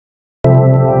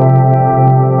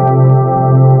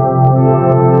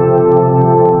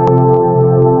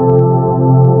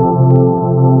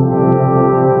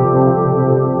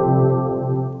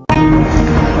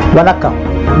वनक्कम,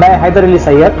 मैं हैदर अली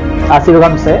सैयद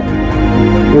आसीवगम से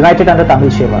United under Tamil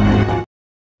Shiva.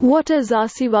 What is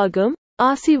Aaseevagam?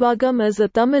 Aaseevagam is a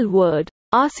Tamil word,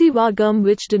 Aaseevagam,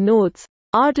 which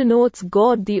denotes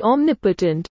God the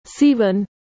Omnipotent. SivaN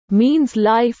means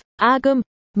life, Agam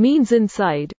means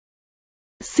inside.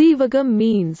 Sievagam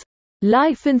means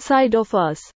life inside of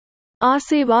us.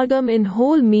 Aaseevagam in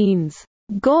whole means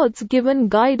God's given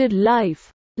guided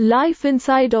life. Life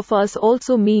inside of us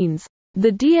also means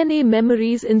the DNA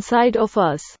memories inside of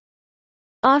us.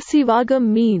 Aaseevagam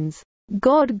means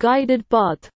God guided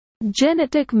path.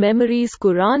 Genetic memories.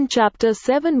 Quran chapter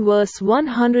 7 verse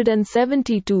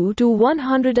 172 to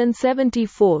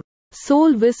 174.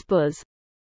 Soul whispers.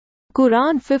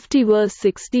 Quran 50 verse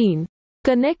 16.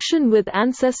 Connection with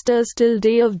ancestors till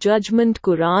day of judgment.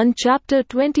 Quran chapter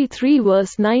 23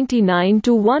 verse 99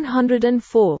 to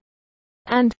 104.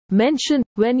 And mention,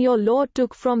 when your Lord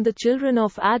took from the children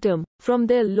of Adam, from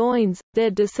their loins,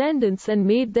 their descendants, and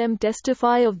made them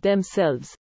testify of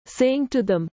themselves, saying to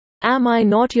them, Am I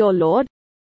not your Lord?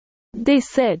 They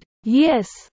said,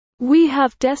 Yes, we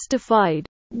have testified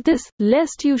this,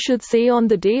 lest you should say on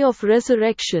the day of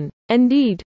resurrection,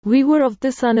 Indeed, we were of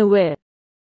this unaware.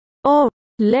 Or,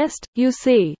 lest you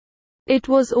say, it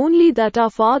was only that our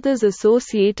fathers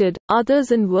associated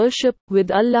others in worship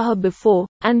with Allah before,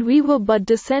 and we were but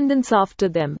descendants after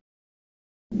them.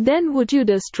 Then would you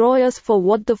destroy us for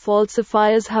what the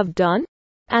falsifiers have done?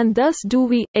 And thus do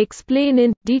we explain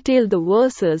in detail the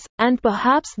verses, and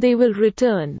perhaps they will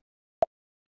return.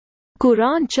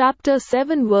 Quran chapter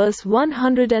 7 verse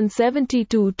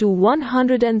 172 to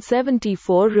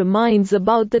 174 reminds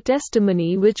about the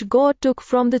testimony which God took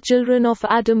from the children of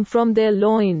Adam from their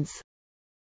loins.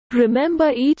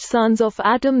 Remember, each sons of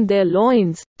Adam their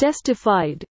loins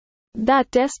testified. That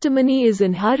testimony is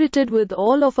inherited with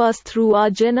all of us through our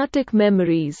genetic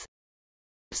memories.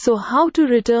 So how to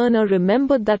return or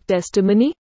remember that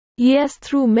testimony? Yes,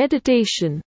 through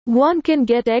meditation. One can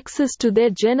get access to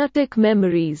their genetic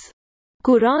memories.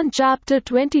 Quran chapter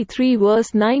 23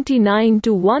 verse 99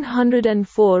 to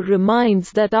 104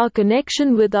 reminds that our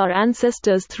connection with our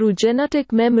ancestors through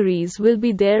genetic memories will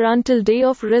be there until day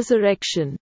of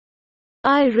resurrection.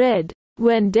 I read,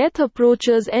 when death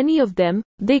approaches any of them,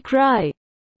 they cry,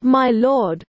 My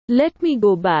Lord, let me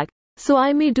go back, so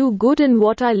I may do good in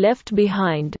what I left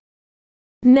behind.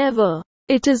 Never.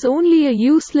 It is only a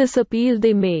useless appeal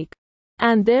they make.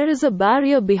 And there is a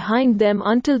barrier behind them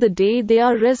until the day they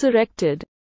are resurrected.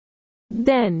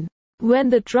 Then, when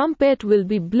the trumpet will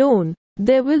be blown,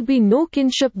 there will be no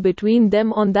kinship between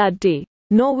them on that day,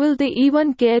 nor will they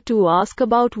even care to ask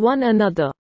about one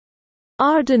another.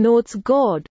 R denotes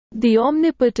God, the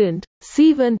Omnipotent.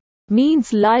 SivaN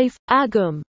means life,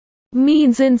 Agam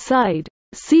means inside,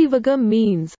 Sievagam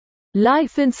means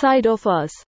life inside of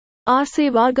us.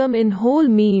 Aaseevagam in whole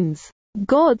means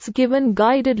God's given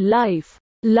guided life.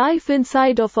 Life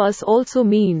inside of us also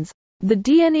means the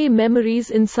DNA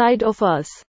memories inside of us.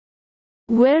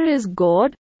 Where is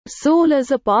God? Soul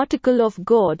is a particle of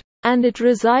God, and it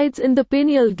resides in the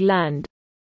pineal gland.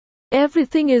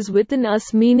 Everything is within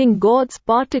us, meaning God's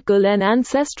particle and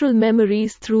ancestral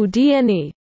memories through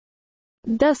DNA.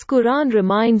 Thus Quran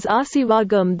reminds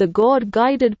Aaseevagam the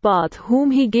God-guided path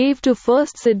whom he gave to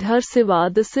first Siddha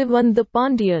Siva the SivaN the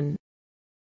Pandiyan.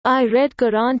 I read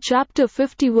Quran chapter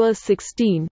 50 verse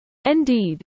 16.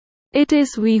 Indeed, it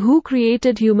is we who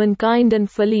created humankind and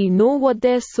fully know what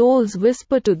their souls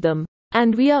whisper to them,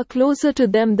 and we are closer to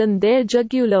them than their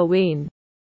jugular vein.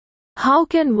 How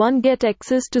can one get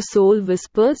access to soul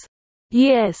whispers?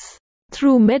 Yes,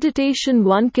 through meditation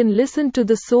one can listen to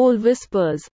the soul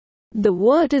whispers. The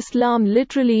word Islam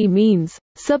literally means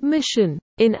submission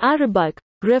in Arabic,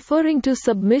 referring to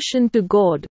submission to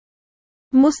God.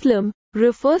 Muslim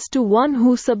refers to one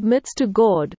who submits to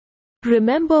God.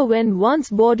 Remember, when one's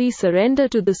body surrender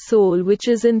to the soul which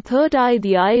is in third eye,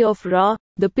 the eye of Ra,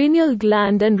 the pineal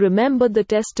gland, and remember the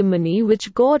testimony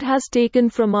which God has taken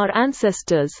from our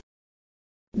ancestors.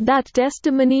 That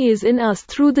testimony is in us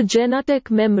through the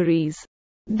genetic memories.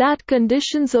 That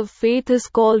conditions of faith is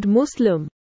called Muslim.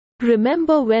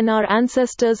 Remember, when our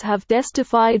ancestors have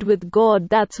testified with God,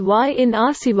 that's why in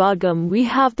Aaseevagam we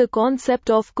have the concept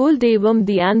of Kuldevam,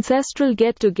 the ancestral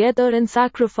get-together and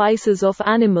sacrifices of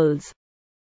animals.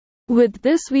 With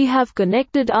this we have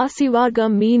connected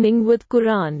Aaseevagam meaning with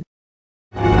Quran.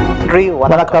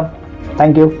 Vanakkam.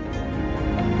 Thank you.